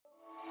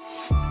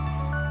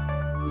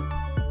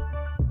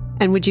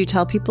And would you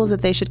tell people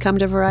that they should come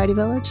to Variety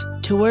Village?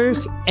 To work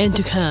and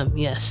to come,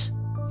 yes.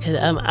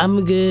 Because I'm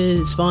a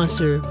good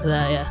sponsor for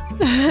that,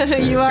 yeah.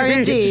 You are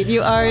indeed.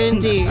 You are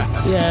indeed.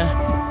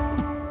 Yeah.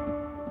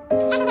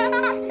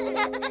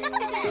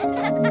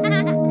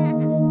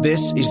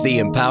 This is the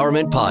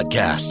Empowerment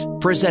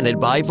Podcast, presented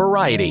by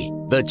Variety,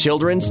 the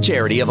children's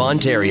charity of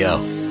Ontario.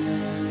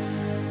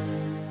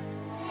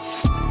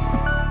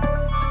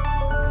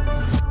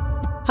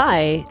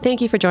 Hi,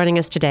 thank you for joining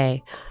us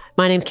today.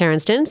 My name's Karen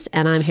Stintz,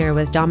 and I'm here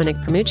with Dominic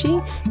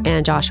Primucci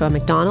and Joshua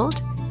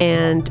McDonald.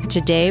 And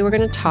today we're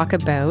going to talk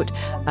about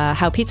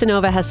how Pizza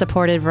Nova has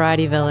supported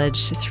Variety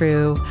Village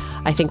through,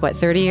 I think,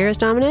 30 years,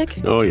 Dominic?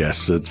 Oh,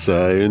 yes. It's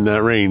in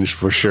that range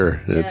for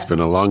sure. It's been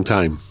a long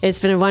time. It's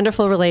been a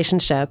wonderful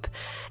relationship.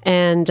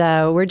 And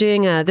we're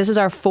doing this is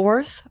our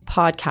fourth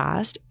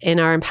podcast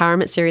in our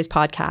Empowerment Series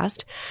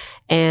podcast.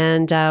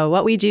 And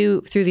what we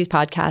do through these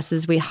podcasts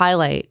is we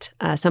highlight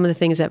some of the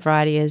things that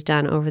Variety has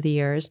done over the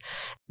years,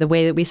 the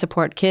way that we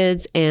support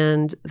kids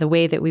and the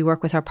way that we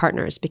work with our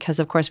partners, because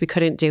of course we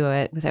couldn't do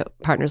it without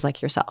partners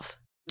like yourself.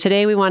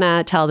 Today we want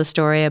to tell the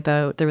story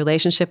about the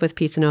relationship with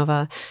Pizza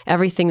Nova,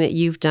 everything that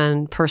you've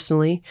done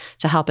personally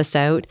to help us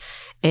out,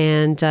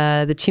 and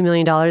the $2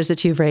 million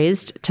that you've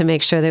raised to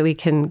make sure that we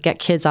can get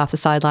kids off the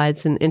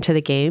sidelines and into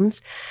the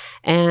games.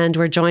 And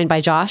we're joined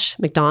by Josh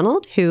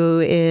McDonald,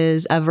 who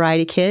is a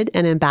Variety kid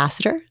and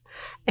ambassador.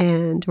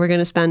 And we're going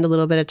to spend a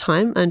little bit of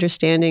time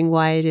understanding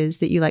why it is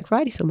that you like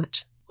Variety so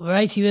much.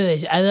 Variety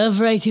Village. I love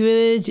Variety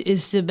Village.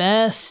 It's the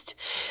best.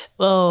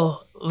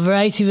 Well,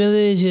 Variety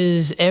Village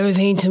is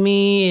everything to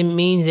me. It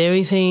means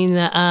everything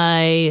that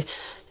I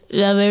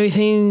love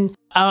everything.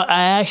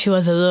 I actually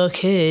was a little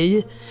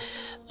kid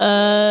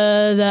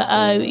that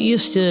I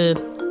used to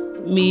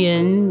be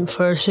in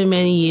for so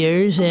many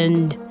years.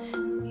 And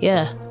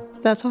yeah.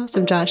 That's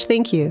awesome, Josh.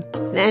 Thank you.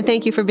 And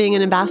thank you for being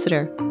an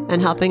ambassador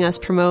and helping us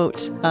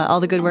promote all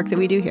the good work that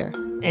we do here.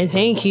 And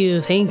thank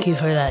you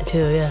for that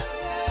too, yeah.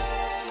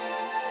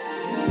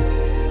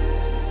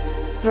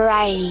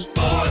 Variety.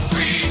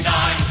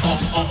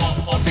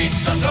 439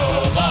 Pizza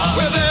Nova.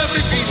 With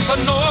every Pizza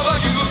Nova,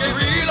 you get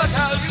real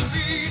Italian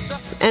pizza.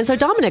 And so,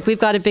 Dominic, we've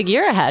got a big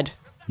year ahead.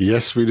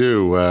 Yes, we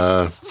do.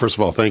 First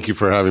of all, thank you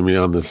for having me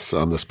on this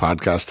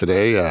podcast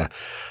today.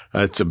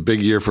 It's a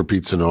big year for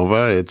Pizza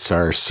Nova. It's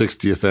our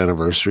 60th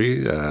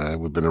anniversary.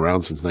 We've been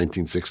around since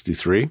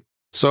 1963.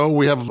 So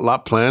we have a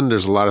lot planned.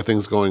 There's a lot of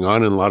things going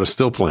on and a lot of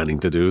still planning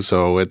to do.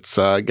 So it's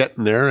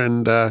getting there,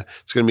 and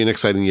it's going to be an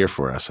exciting year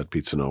for us at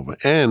Pizza Nova.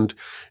 And,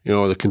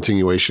 the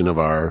continuation of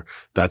our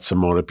That's a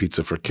Moda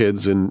Pizza for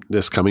Kids in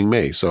this coming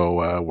May.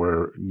 So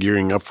we're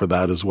gearing up for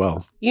that as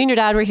well. You and your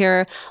dad were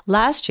here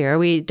last year.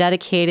 We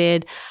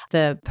dedicated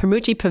the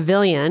Primucci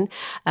Pavilion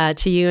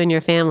to you and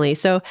your family.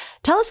 So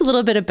tell us a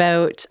little bit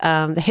about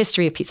the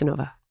history of Pizza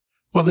Nova.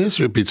 Well, the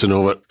history of Pizza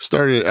Nova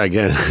started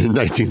again in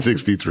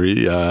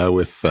 1963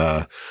 with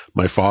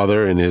my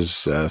father and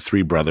his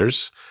three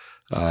brothers.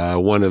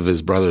 One of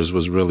his brothers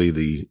was really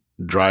the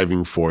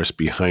driving force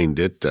behind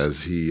it,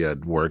 as he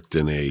had worked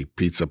in a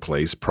pizza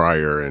place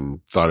prior and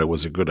thought it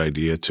was a good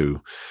idea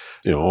to,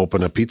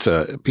 open a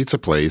pizza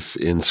place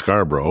in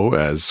Scarborough,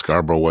 as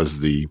Scarborough was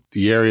the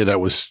area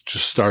that was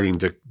just starting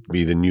to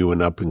be the new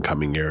and up and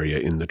coming area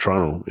in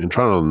Toronto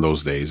in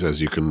those days.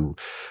 As you can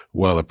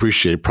well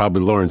appreciate,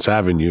 probably Lawrence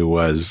Avenue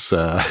was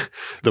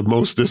the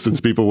most distance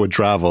people would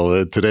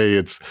travel. Today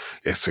it's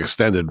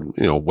extended,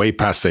 way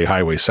past, say,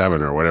 Highway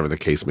 7 or whatever the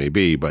case may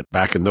be. But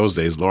back in those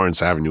days,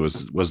 Lawrence Avenue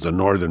was the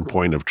northern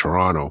point of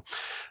Toronto.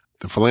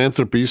 The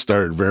philanthropy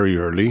started very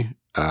early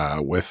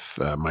with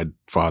my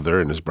father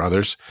and his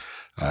brothers.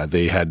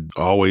 They had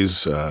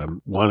always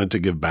wanted to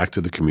give back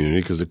to the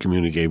community, because the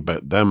community gave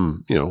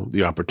them,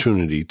 the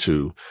opportunity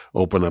to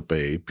open up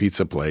a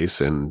pizza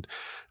place and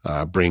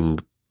bring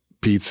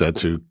pizza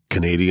to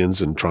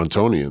Canadians and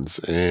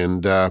Torontonians.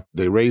 And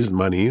they raised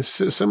money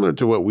similar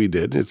to what we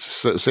did.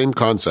 It's the same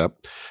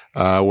concept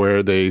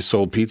where they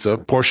sold pizza. A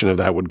portion of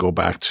that would go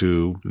back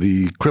to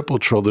the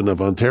crippled children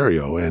of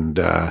Ontario. And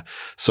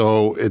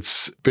so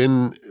it's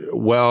been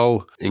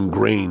well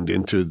ingrained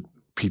into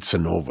Pizza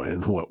Nova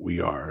and what we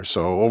are.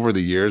 So over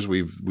the years,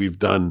 we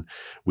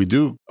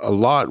do a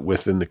lot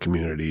within the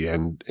community,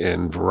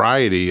 and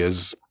Variety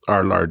is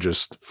our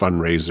largest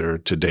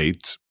fundraiser to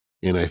date.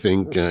 And I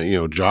think,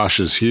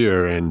 Josh is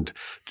here, and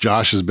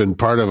Josh has been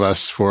part of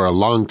us for a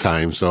long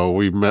time. So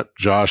we met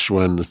Josh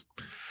when,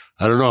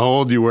 I don't know how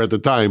old you were at the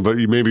time, but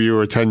maybe you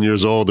were 10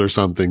 years old or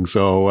something.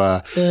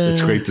 So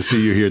it's great to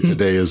see you here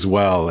today as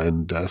well.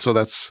 And so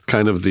that's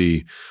kind of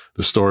the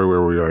story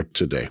where we are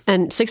today.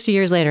 And 60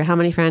 years later, how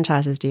many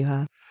franchises do you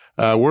have?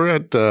 We're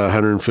at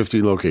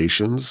 150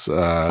 locations.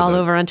 All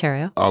over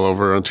Ontario? All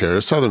over Ontario,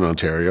 Southern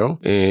Ontario,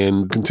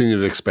 and continue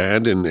to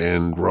expand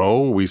and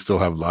grow. We still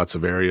have lots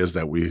of areas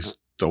that we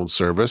don't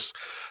service.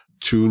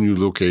 2 new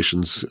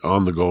locations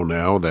on the go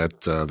now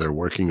that they're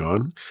working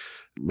on.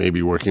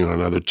 maybe working on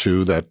another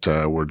 2 that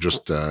we're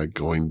just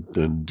going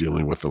and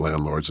dealing with the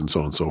landlords and so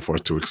on and so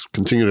forth to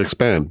continue to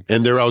expand.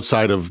 And they're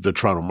outside of the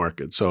Toronto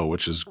market, so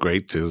which is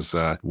great, is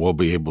we'll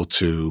be able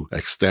to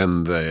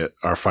extend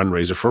our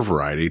fundraiser for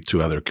Variety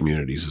to other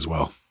communities as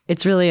well.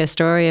 It's really a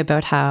story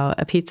about how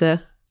a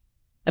pizza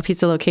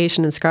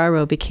location in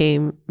Scarborough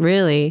became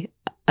really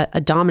a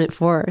dominant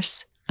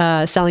force,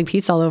 selling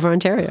pizza all over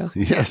Ontario.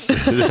 Yes, it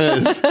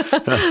is.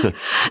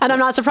 And I'm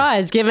not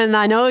surprised, given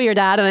I know your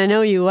dad and I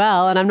know you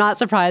well, and I'm not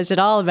surprised at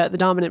all about the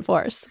dominant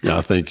force.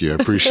 Yeah, thank you. I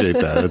appreciate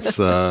that.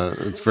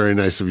 It's very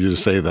nice of you to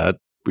say that.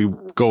 We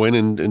go in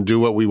and do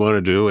what we want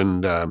to do,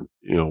 and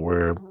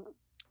we're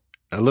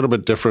a little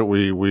bit different.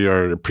 We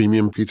are a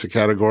premium pizza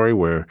category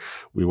where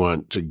we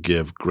want to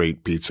give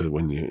great pizza.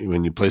 When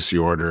you place the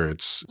order,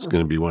 it's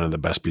going to be one of the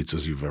best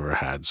pizzas you've ever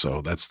had.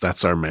 So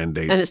that's our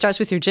mandate. And it starts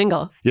with your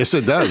jingle. Yes,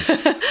 it does.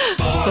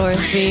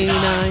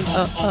 439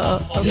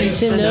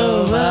 Pizza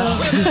Nova.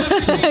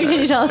 Can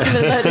you tell us a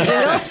bit about the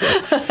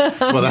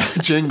jingle? Well, that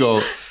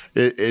jingle,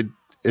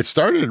 it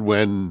started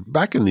when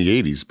back in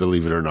the 80s,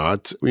 believe it or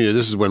not.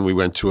 This is when we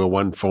went to a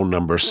 1 phone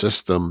number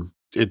system.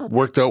 It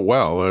worked out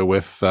well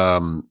with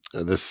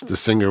the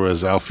singer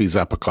was Alfie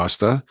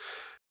Zappacosta.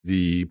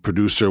 The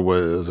producer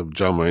was a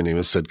gentleman, my name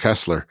is Sid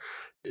Kessler.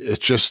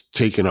 It's just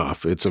taken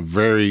off. It's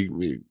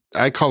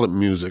I call it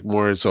music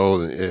more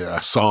so a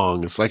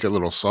song. It's like a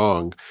little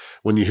song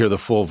when you hear the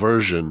full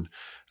version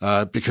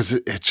because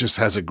it just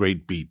has a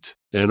great beat.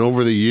 And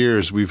over the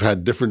years, we've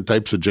had different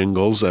types of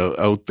jingles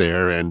out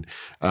there. And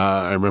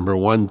I remember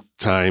one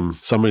time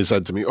somebody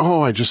said to me,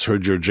 "Oh, I just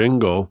heard your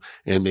jingle."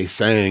 And they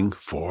sang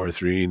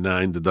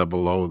 439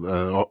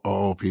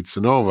 000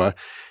 Pizza Nova.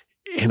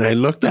 And I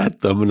looked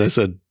at them and I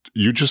said,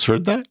 "You just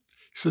heard that?"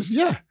 He says,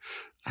 "Yeah."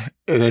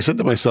 And I said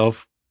to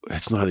myself,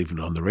 "It's not even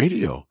on the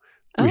radio.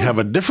 We have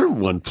a different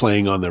one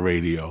playing on the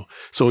radio."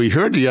 So he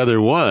heard the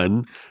other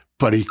one,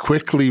 but he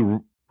quickly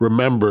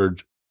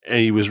remembered. And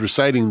he was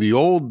reciting the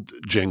old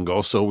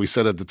jingle. So we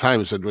said at the time,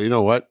 I said, "Well, you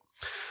know what?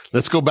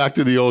 Let's go back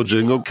to the old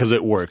jingle because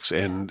it works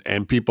and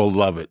people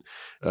love it."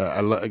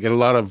 I get a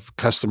lot of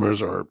customers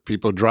or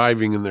people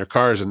driving in their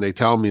cars and they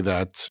tell me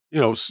that,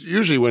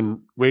 usually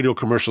when radio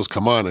commercials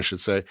come on, I should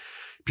say,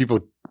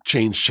 people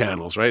change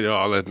channels, right?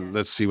 Oh,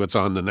 let's see what's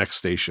on the next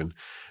station.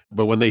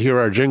 But when they hear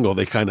our jingle,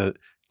 they kind of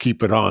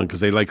keep it on because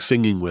they like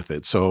singing with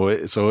it. So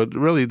it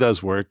really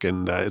does work,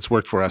 and it's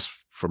worked for us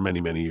for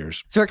many, many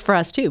years. It's worked for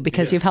us too,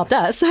 because you've helped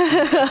us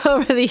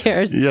over the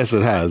years. Yes,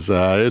 it has.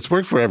 It's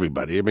worked for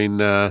everybody. I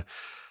mean,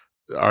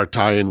 our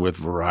tie-in with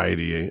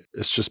Variety,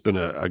 it's just been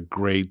a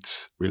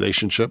great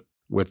relationship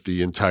with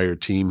the entire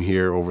team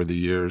here over the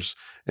years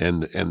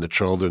and the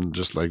children,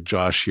 just like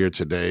Josh here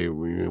today.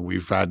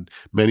 We've had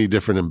many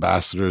different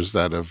ambassadors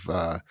that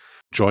have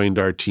joined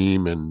our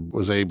team and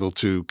was able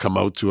to come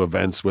out to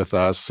events with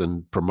us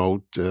and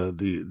promote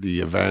the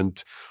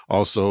event.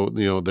 Also,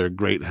 they're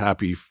great,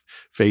 happy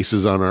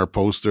faces on our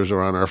posters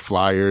or on our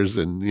flyers.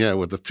 And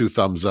with the 2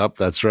 thumbs up,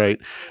 that's right.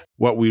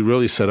 What we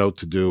really set out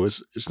to do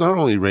is not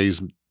only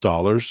raise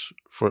dollars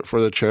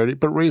for the charity,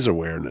 but raise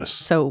awareness.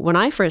 So when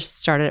I first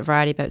started at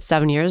Variety about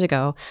 7 years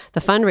ago,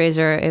 the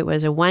fundraiser, it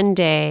was a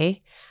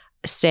 1-day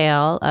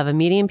sale of a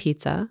medium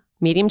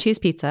cheese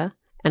pizza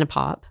and a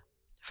pop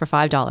for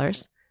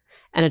 $5.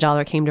 And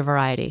 $1 came to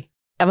Variety.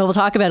 And we'll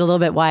talk about a little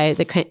bit why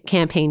the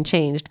campaign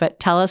changed, but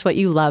tell us what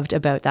you loved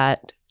about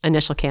that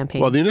initial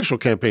campaign. Well, the initial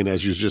campaign,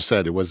 as you just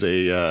said, it was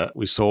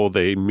we sold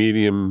a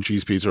medium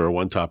cheese pizza or a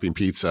 1-topping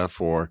pizza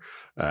for,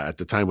 at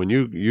the time when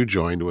you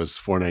joined, it was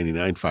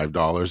 $4.99,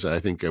 $5. I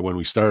think when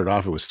we started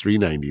off, it was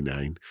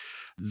 $3.99.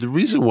 The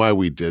reason why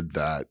we did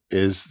that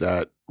is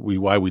that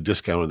why we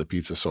discounted the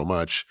pizza so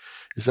much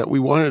is that we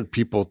wanted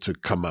people to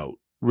come out,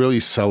 really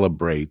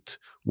celebrate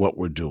what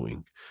we're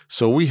doing.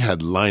 So we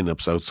had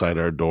lineups outside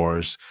our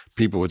doors.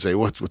 People would say,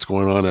 "What's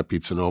going on at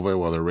Pizza Nova?"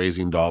 Well, they're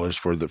raising dollars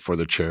for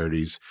the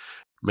charities.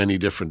 Many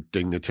different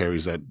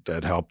dignitaries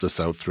that helped us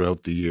out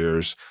throughout the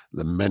years.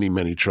 The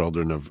many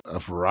children of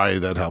Variety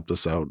that helped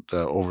us out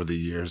over the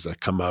years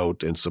that come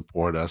out and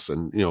support us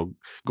and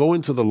go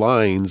into the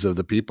lines of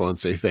the people and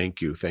say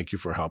thank you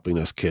for helping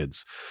us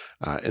kids,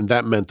 and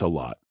that meant a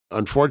lot.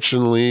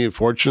 Unfortunately,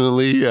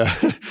 fortunately,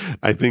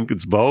 I think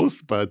it's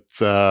both, but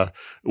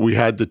we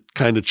had to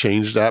kind of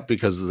change that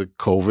because of the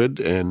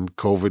COVID, and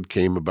COVID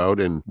came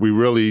about, and we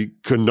really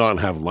could not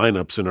have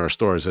lineups in our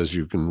stores, as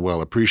you can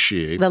well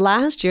appreciate. The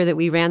last year that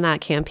we ran that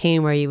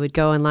campaign where you would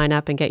go and line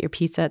up and get your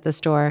pizza at the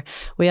store,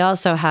 we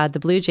also had the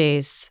Blue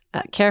Jays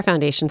Care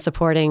Foundation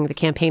supporting the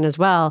campaign as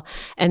well,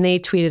 and they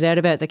tweeted out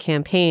about the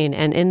campaign,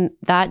 and in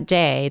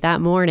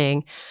that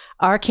morning,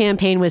 our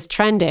campaign was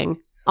trending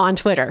on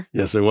Twitter.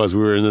 Yes, it was. We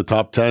were in the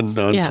top 10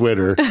 on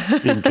Twitter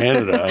in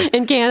Canada.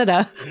 In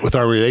Canada. With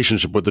our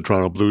relationship with the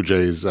Toronto Blue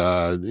Jays,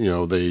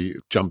 they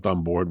jumped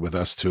on board with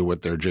us too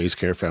with their Jays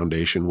Care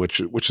Foundation, which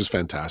is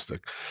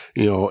fantastic.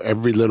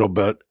 Every little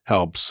bit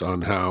helps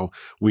on how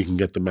we can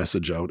get the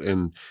message out.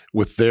 And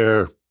with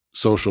their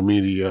social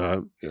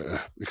media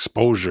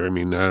exposure. I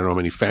mean, I don't know how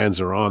many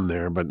fans are on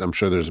there, but I'm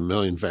sure there's 1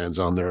 million fans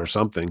on there or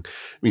something.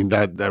 I mean,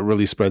 that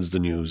really spreads the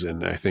news.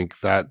 And I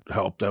think that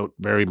helped out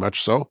very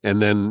much so.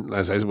 And then,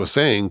 as I was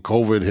saying,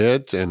 COVID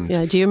hit. And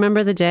yeah, do you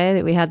remember the day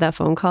that we had that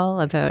phone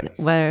call about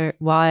why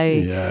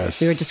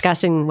we were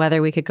discussing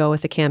whether we could go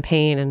with the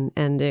campaign,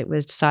 and it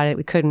was decided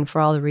we couldn't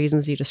for all the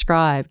reasons you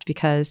described,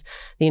 because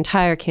the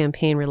entire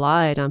campaign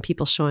relied on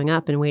people showing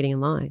up and waiting in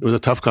line. It was a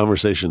tough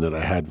conversation that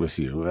I had with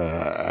you.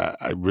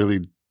 I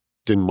really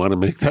didn't want to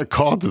make that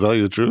call, to tell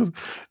you the truth,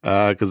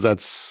 because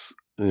that's,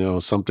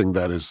 something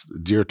that is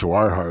dear to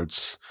our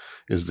hearts,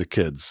 is the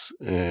kids.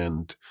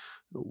 And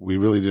we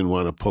really didn't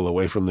want to pull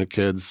away from the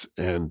kids.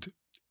 And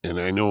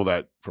I know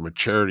that from a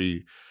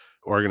charity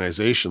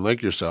organization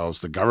like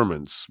yourselves, the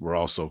governments were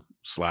also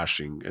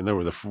slashing, and they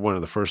were one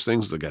of the first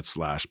things to get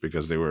slashed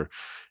because they were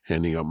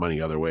handing out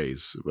money other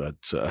ways. But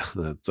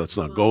let's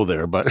not go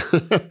there. But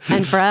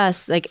and for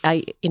us, like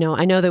I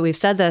know that we've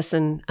said this,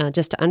 and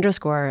just to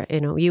underscore,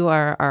 you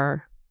are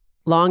our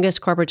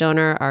longest corporate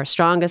donor, our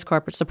strongest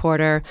corporate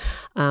supporter,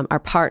 our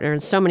partner in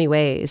so many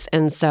ways,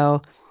 and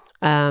so.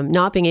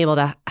 Not being able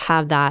to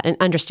have that, and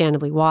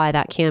understandably why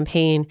that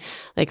campaign,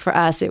 like for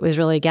us, it was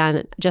really,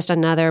 again, just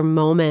another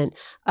moment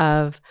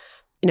of,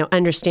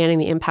 understanding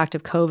the impact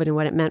of COVID and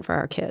what it meant for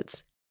our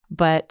kids.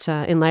 But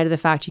in light of the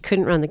fact you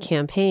couldn't run the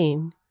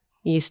campaign,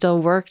 you still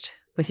worked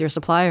with your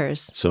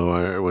suppliers.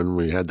 So when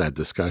we had that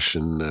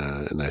discussion,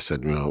 and I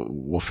said,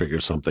 we'll figure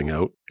something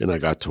out, and I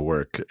got to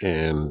work,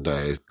 and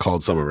I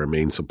called some of our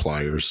main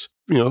suppliers.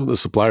 The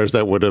suppliers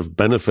that would have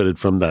benefited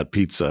from that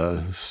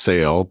pizza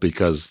sale,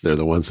 because they're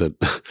the ones that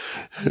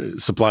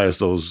supply us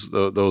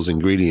those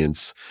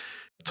ingredients.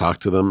 Talk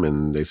to them,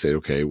 and they said,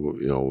 okay,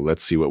 well,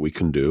 let's see what we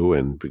can do.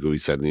 And we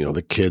said,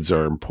 the kids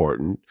are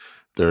important.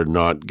 They're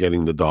not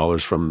getting the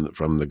dollars from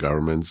the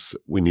governments.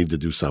 We need to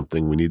do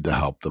something. We need to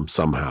help them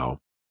somehow.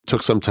 It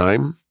took some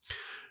time,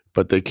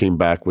 but they came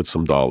back with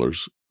some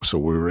dollars. So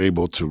we were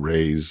able to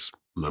raise,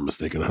 I'm not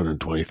mistaken,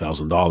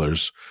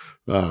 $120,000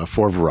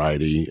 for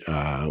Variety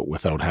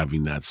without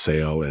having that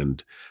sale.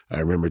 And I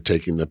remember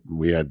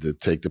we had to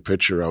take the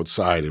picture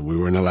outside, and we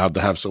weren't allowed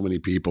to have so many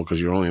people because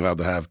you're only allowed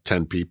to have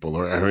 10 people,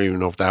 or I don't even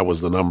know if that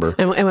was the number.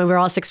 And we were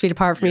all 6 feet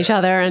apart from each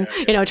other, and,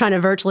 trying to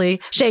virtually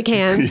shake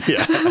hands.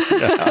 Yeah.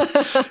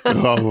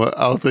 Well,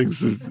 how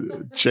things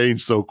have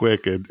changed so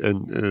quick,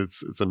 and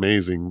it's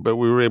amazing. But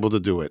we were able to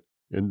do it.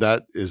 And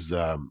that is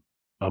a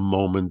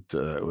moment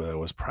where I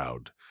was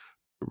proud.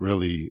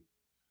 Really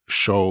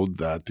showed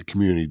that the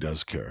community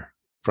does care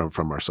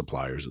from our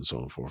suppliers and so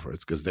on and so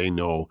forth, because they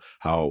know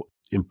how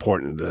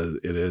important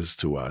it is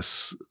to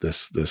us,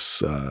 this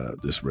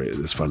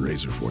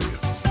fundraiser for you.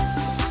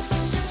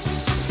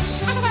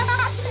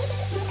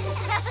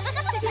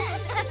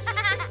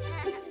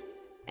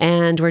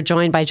 And we're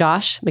joined by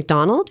Josh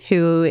McDonald,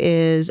 who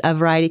is a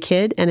Variety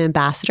Kid and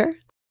ambassador.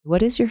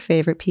 What is your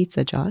favorite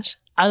pizza, Josh?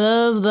 I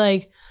love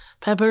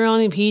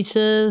pepperoni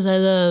pizzas. I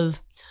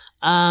love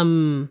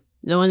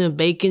the one with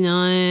bacon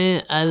on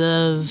it. I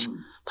love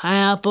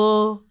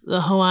pineapple,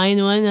 the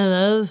Hawaiian one.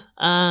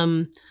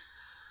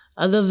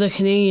 I love the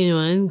Canadian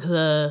one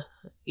because,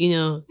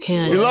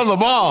 Canada. You love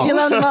them all. You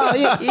love them all.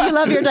 You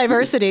love your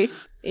diversity.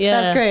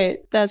 Yeah.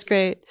 That's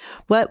great.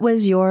 What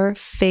was your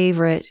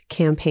favorite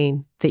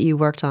campaign that you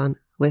worked on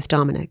with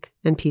Dominic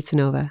and Pizza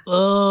Nova?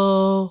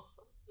 Oh,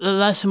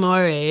 That's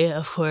Amore,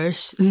 of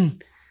course. Because,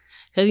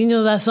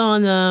 that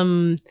song,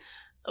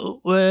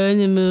 we're in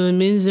the moon,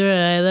 Minzer,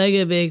 I like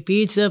a big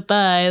pizza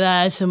pie,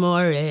 that's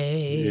Amore.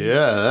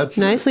 Yeah, that's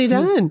nicely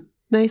done.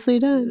 Nicely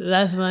done.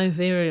 That's my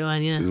favorite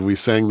one, yeah. We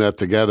sang that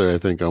together, I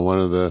think, on one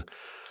of the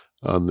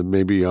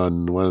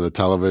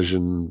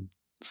television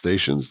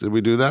stations. Did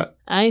we do that?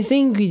 I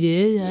think we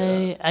did.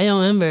 Yeah. I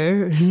don't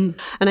remember.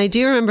 And I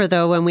do remember,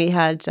 though, when we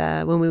had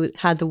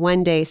the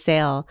one-day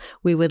sale,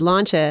 we would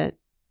launch it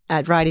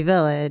at Variety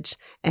Village,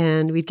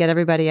 and we'd get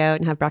everybody out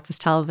and have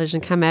breakfast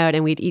television come out,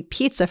 and we'd eat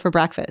pizza for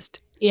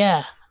breakfast.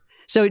 Yeah.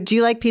 So do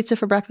you like pizza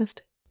for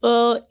breakfast?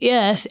 Well,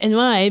 yes. And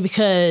why?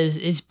 Because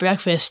it's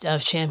breakfast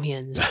of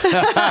champions.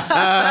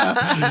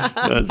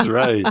 That's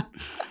right.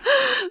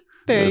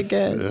 Very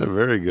good. Yeah,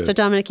 very good. So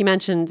Dominic, you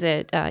mentioned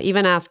that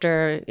even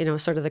after,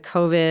 sort of the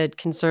COVID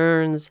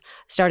concerns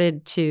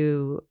started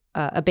to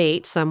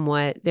abate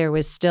somewhat, there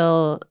was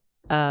still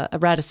a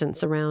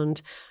reticence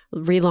around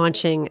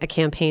relaunching a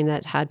campaign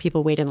that had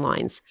people wait in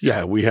lines.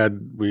 Yeah,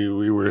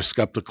 we were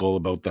skeptical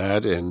about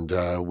that, and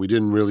we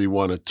didn't really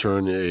want to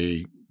turn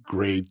a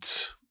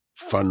great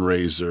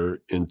fundraiser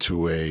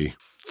into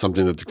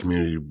something that the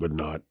community would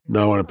not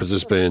want to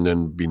participate in and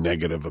then be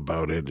negative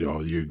about it.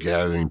 You're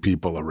gathering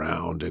people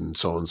around and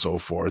so on and so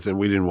forth. And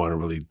we didn't want to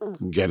really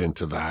get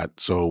into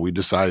that. So we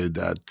decided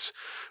that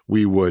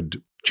we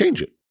would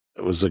change it.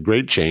 It was a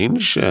great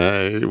change.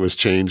 It was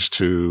changed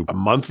to a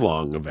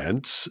month-long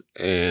event.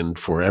 And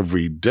for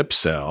every dip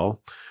sale,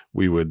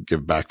 we would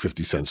give back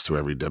 50 cents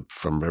to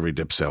from every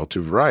dip sale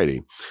to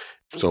Variety.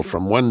 So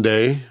from one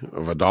day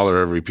of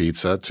 $1 every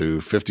pizza to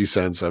 50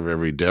 cents of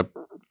every dip,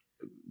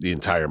 the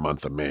entire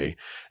month of May,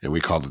 and we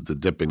called it the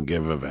Dip and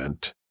Give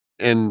event.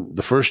 And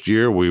the first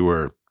year we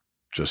were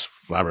just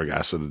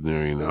flabbergasted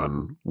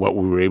on what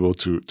we were able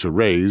to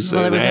raise.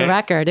 Well, it was a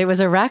record. It was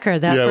a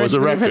record. That first,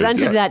 when we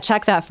presented that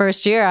check that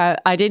first year,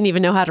 I didn't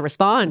even know how to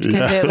respond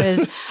because it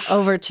was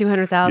over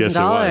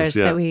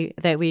 $200,000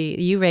 that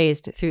you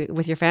raised through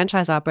with your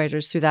franchise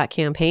operators through that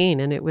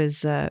campaign, and it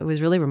was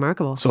really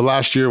remarkable. So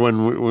last year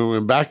when we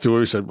went back to it,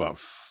 we said, well,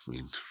 I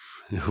mean,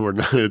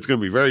 it's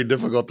going to be very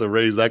difficult to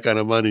raise that kind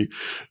of money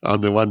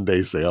on the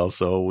one-day sale.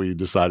 So we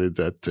decided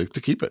to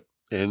keep it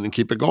and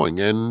keep it going.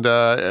 And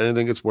I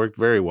think it's worked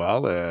very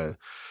well.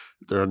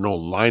 There are no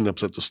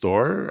lineups at the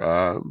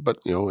store, but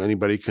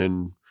anybody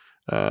can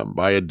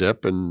buy a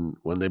dip, and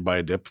when they buy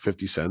a dip,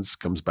 50 cents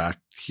comes back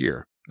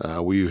here.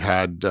 We've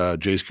had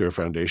Jay's Care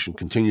Foundation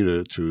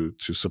continue to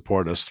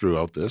support us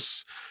throughout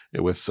this,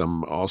 with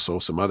some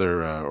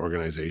other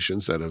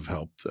organizations that have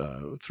helped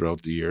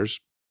throughout the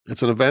years.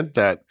 It's an event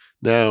that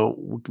now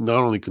we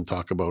not only can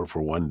talk about it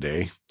for one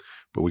day,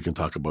 but we can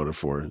talk about it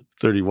for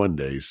 31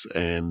 days.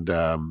 And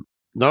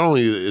not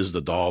only is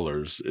the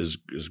dollars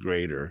is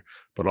greater,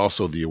 but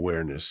also the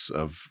awareness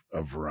of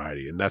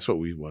variety. And that's what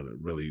we want to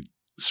really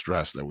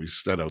stress that we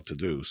set out to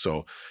do.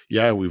 So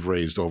yeah, we've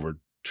raised over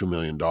 $2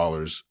 million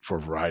for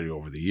variety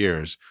over the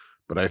years,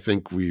 but I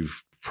think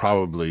we've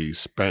probably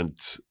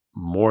spent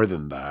more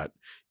than that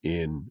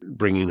in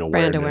bringing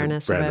brand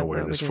awareness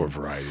for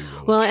Variety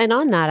Village. Well, and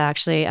on that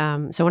actually,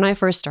 so when I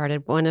first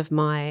started, one of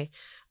my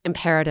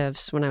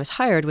imperatives when I was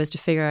hired was to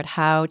figure out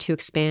how to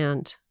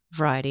expand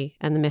Variety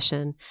and the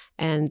mission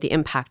and the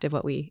impact of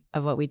what we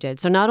did.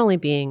 So not only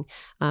being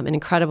an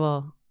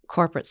incredible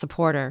corporate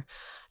supporter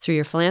through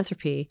your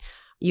philanthropy,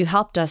 you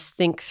helped us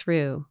think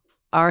through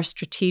our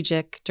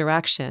strategic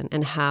direction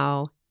and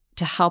how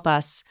to help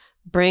us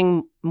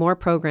bring more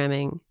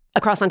programming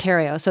across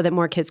Ontario so that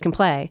more kids can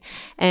play.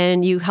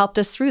 And you helped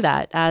us through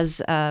that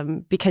as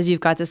because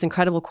you've got this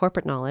incredible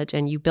corporate knowledge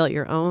and you built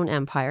your own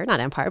empire, not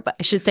empire, but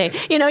I should say,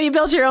 you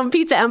built your own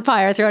pizza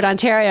empire throughout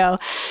Ontario.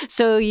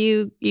 So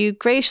you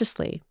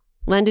graciously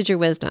lended your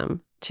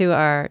wisdom to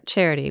our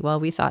charity while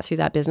we thought through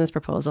that business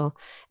proposal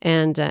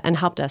and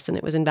helped us, and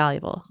it was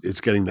invaluable. It's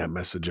getting that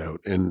message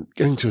out and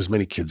getting to as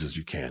many kids as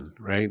you can,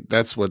 right?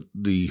 That's what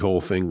the whole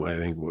thing, I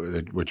think,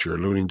 what you're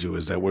alluding to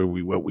is that what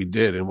we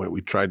did and what we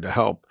tried to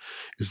help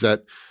is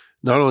that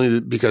not only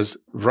because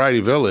Variety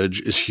Village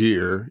is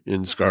here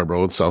in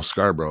Scarborough, in South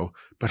Scarborough,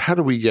 but how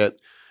do we get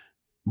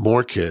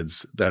more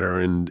kids that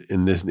are in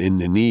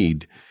the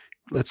need?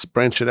 Let's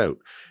branch it out.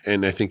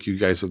 And I think you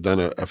guys have done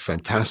a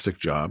fantastic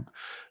job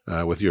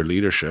with your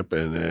leadership,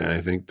 and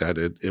I think that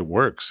it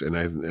works. And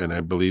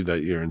I believe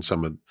that you're in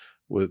some of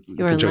with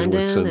conjunction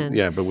with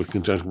some, but with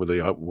conjunction with the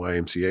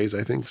YMCA's,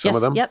 I think some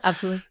of them. Yep,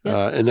 absolutely.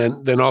 Yep.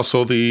 And then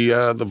also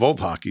the Volt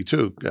hockey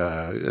too,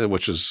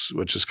 which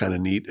is kind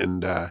of neat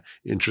and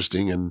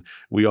interesting. And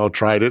we all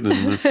tried it,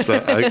 and it's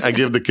I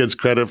give the kids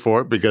credit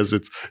for it because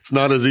it's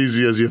not as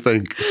easy as you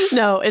think.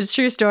 No, it's a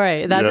true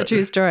story. That's a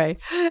true story.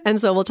 And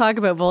so we'll talk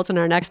about Volt in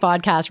our next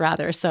podcast,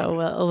 rather.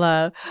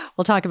 So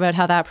we'll talk about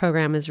how that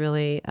program is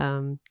really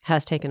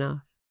has taken off.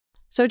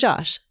 So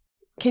Josh,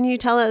 can you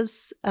tell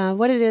us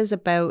what it is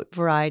about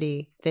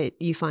Variety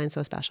that you find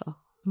so special?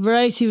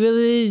 Variety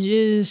Village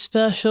is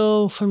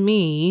special for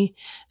me.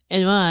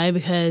 And why?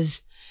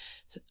 Because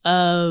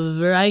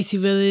Variety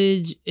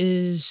Village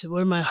is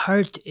where my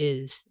heart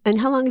is.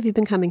 And how long have you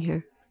been coming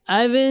here?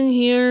 I've been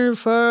here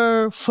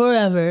for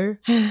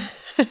forever.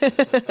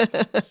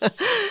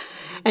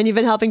 And you've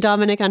been helping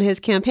Dominic on his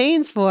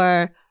campaigns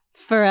for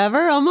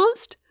forever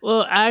almost?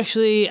 Well,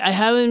 actually, I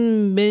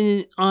haven't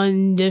been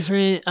on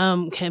different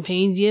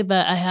campaigns yet,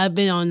 but I have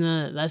been on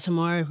the That's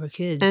Amore for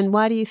Kids. And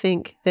why do you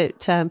think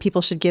that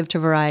people should give to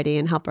Variety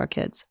and help our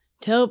kids?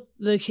 To help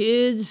the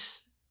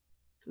kids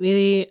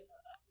really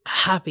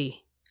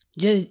happy.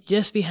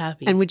 Just be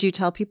happy. And would you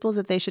tell people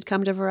that they should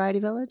come to Variety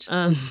Village?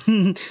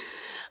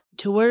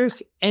 To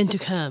work and to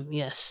come,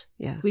 yes.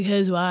 Yeah.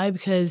 Because why?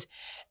 Because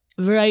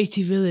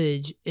Variety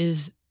Village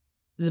is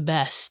the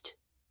best.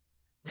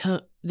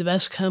 The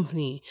best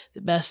company,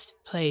 the best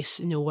place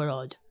in the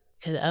world.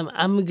 Because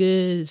I'm a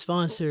good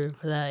sponsor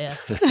for that,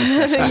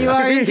 yeah. You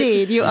are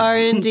indeed. You are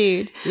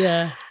indeed.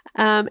 Yeah.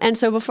 And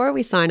so before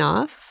we sign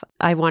off,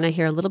 I want to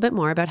hear a little bit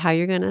more about how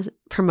you're going to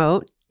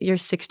promote your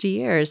 60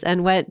 years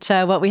and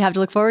what we have to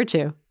look forward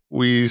to.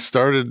 We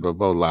started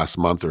about last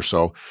month or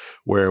so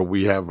where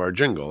we have our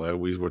jingle.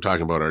 We were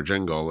talking about our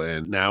jingle,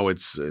 and now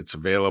it's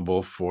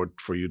available for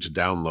you to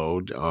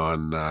download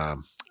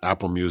on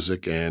Apple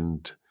Music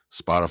and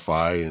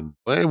Spotify,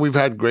 and we've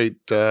had great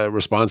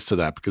response to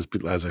that because,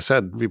 as I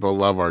said, people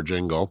love our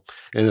jingle,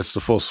 and it's the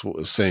full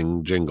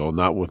sing jingle,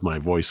 not with my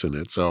voice in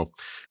it. So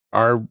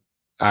our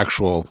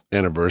actual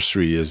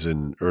anniversary is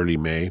in early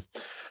May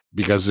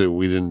because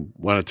we didn't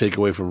want to take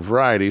away from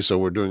Variety, so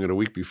we're doing it a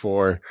week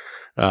before.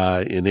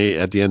 At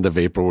the end of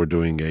April, we're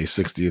doing a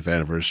 60th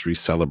anniversary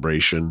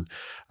celebration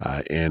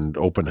and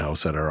open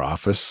house at our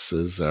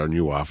offices, our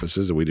new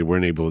offices that we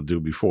weren't able to do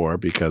before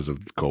because of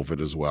COVID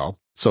as well.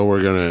 So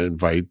we're going to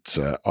invite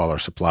all our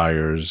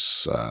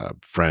suppliers,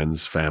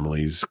 friends,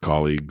 families,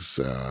 colleagues,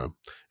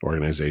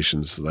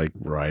 organizations like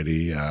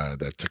Variety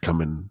that to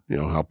come and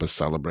help us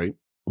celebrate.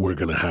 We're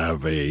going to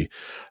have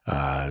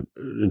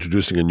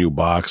introducing a new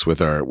box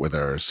with our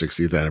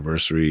 60th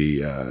anniversary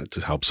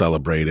to help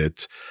celebrate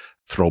it.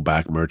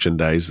 Throwback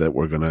merchandise that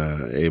we're going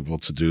to able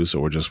to do. So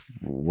we're just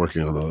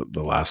working on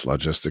the last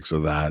logistics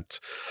of that.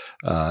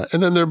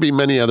 And then there'll be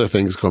many other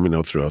things coming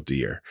out throughout the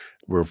year.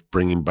 We're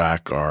bringing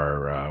back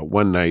our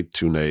 1 night,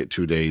 2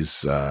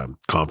 days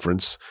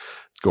conference,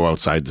 go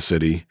outside the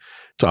city,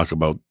 talk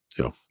about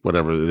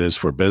whatever it is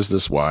for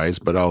business wise,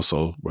 but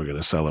also we're going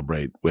to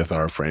celebrate with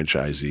our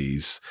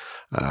franchisees.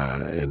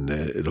 And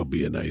it'll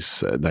be a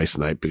nice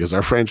night because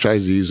our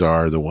franchisees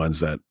are the ones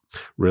that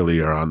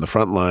really are on the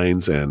front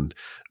lines and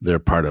they're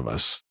part of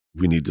us.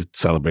 We need to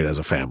celebrate as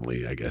a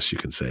family, I guess you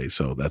can say.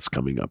 So that's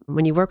coming up.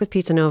 When you work with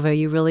Pizza Nova,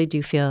 you really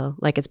do feel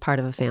like it's part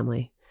of a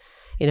family.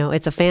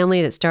 It's a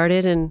family that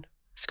started in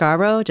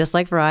Scarborough, just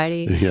like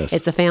Variety. Yes.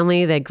 It's a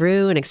family that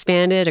grew and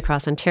expanded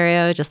across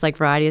Ontario, just like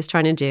Variety is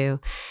trying to do.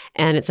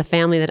 And it's a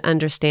family that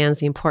understands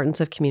the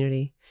importance of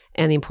community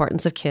and the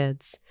importance of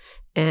kids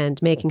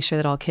and making sure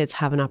that all kids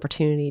have an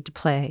opportunity to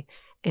play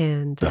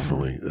and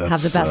definitely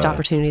have the best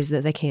opportunities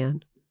that they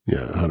can.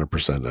 Yeah,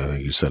 100%. I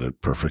think you said it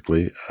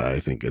perfectly.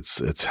 I think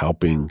it's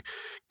helping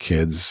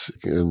kids,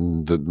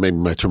 and maybe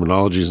my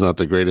terminology is not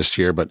the greatest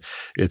here, but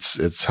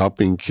it's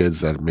helping kids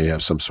that may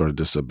have some sort of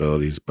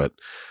disabilities, but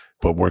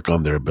work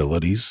on their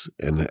abilities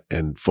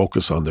and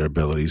focus on their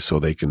abilities so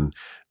they can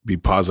be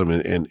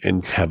positive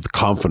and have the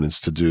confidence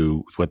to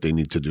do what they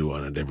need to do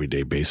on an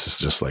everyday basis,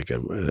 just like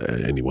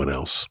anyone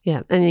else.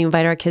 Yeah. And you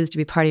invite our kids to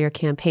be part of your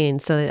campaign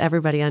so that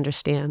everybody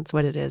understands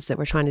what it is that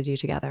we're trying to do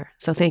together.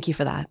 So thank you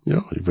for that.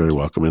 You're very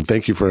welcome. And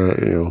thank you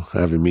for,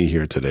 having me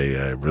here today.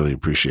 I really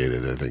appreciate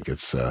it. I think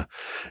it's,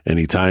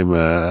 anytime,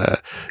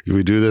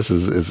 we do this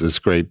is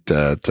great,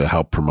 to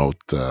help promote,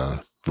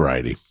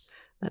 Variety.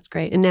 That's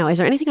great. And now, is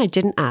there anything I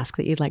didn't ask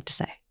that you'd like to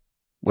say?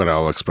 What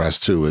I'll express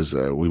too is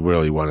we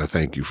really want to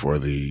thank you for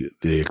the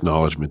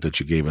acknowledgement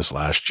that you gave us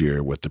last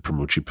year with the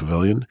Pramuchi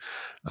Pavilion.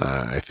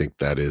 I think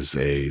that is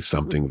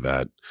something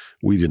that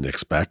we didn't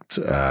expect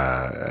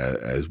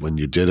as when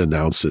you did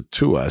announce it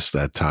to us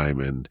that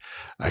time, and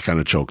I kind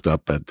of choked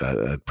up at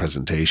that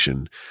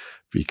presentation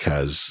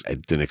because I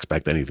didn't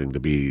expect anything to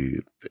be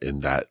in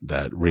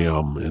that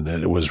realm, and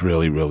that it was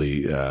really,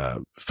 really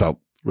felt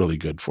really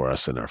good for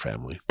us and our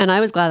family. And I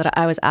was glad that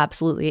I was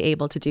absolutely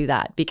able to do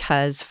that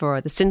because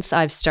since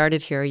I've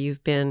started here,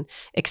 you've been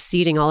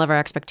exceeding all of our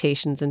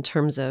expectations in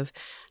terms of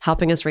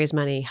helping us raise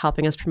money,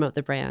 helping us promote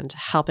the brand,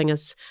 helping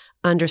us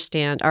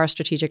understand our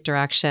strategic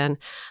direction,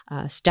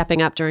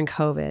 stepping up during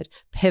COVID,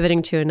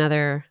 pivoting to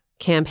another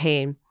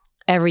campaign,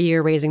 every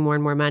year raising more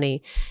and more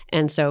money.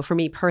 And so for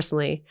me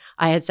personally,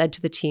 I had said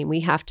to the team, we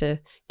have to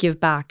give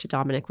back to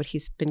Dominic what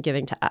he's been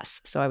giving to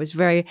us. So I was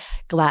very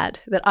glad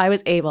that I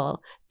was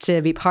able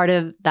to be part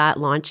of that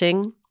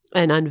launching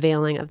and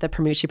unveiling of the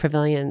Pramuchi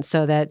Pavilion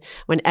so that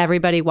when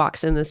everybody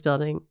walks in this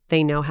building,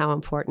 they know how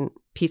important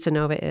Pizza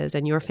Nova is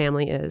and your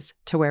family is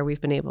to where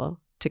we've been able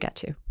to get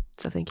to.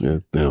 So thank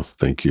you. Yeah,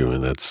 thank you.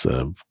 And that's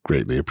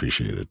greatly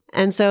appreciated.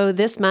 And so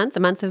this month, the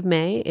month of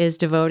May, is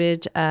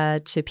devoted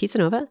to Pizza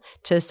Nova,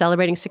 to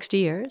celebrating 60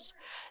 years,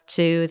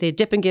 to the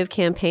Dip and Give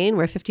campaign,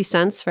 where 50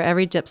 cents for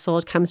every dip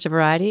sold comes to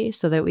Variety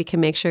so that we can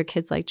make sure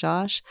kids like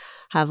Josh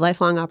have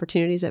lifelong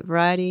opportunities at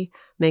Variety,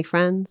 make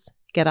friends,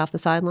 get off the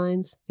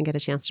sidelines, and get a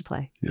chance to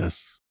play.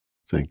 Yes.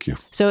 Thank you.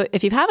 So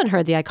if you haven't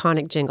heard the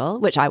iconic jingle,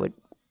 which I would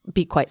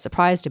be quite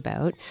surprised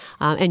about,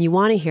 and you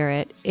want to hear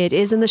it, it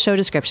is in the show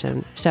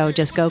description. So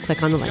just go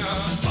click on the link.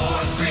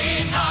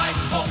 439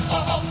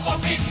 for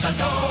Pizza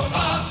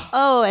Nova.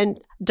 Oh, and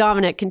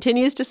Dominic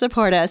continues to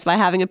support us by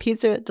having a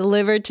pizza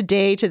delivered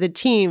today to the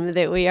team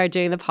that we are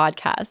doing the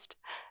podcast.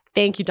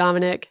 Thank you,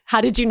 Dominic. How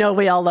did you know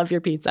we all love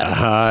your pizza?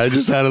 I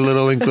just had a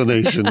little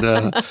inclination.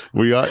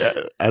 We are,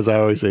 as I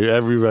always say,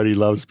 everybody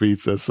loves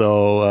pizza.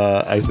 So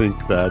I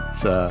think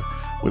that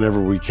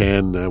whenever we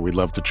can, we'd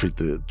love to treat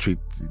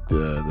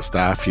the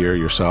staff here,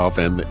 yourself,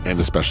 and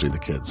especially the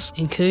kids.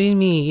 Including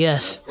me,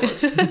 yes.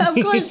 Of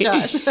course,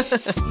 Josh.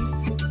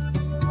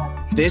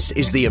 This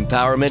is the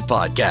Empowerment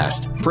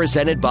Podcast,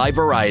 presented by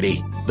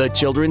Variety, the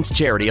children's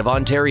charity of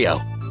Ontario.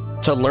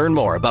 To learn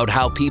more about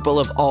how people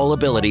of all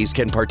abilities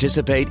can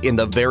participate in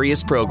the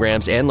various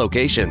programs and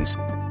locations,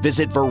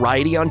 visit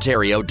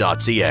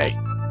varietyontario.ca.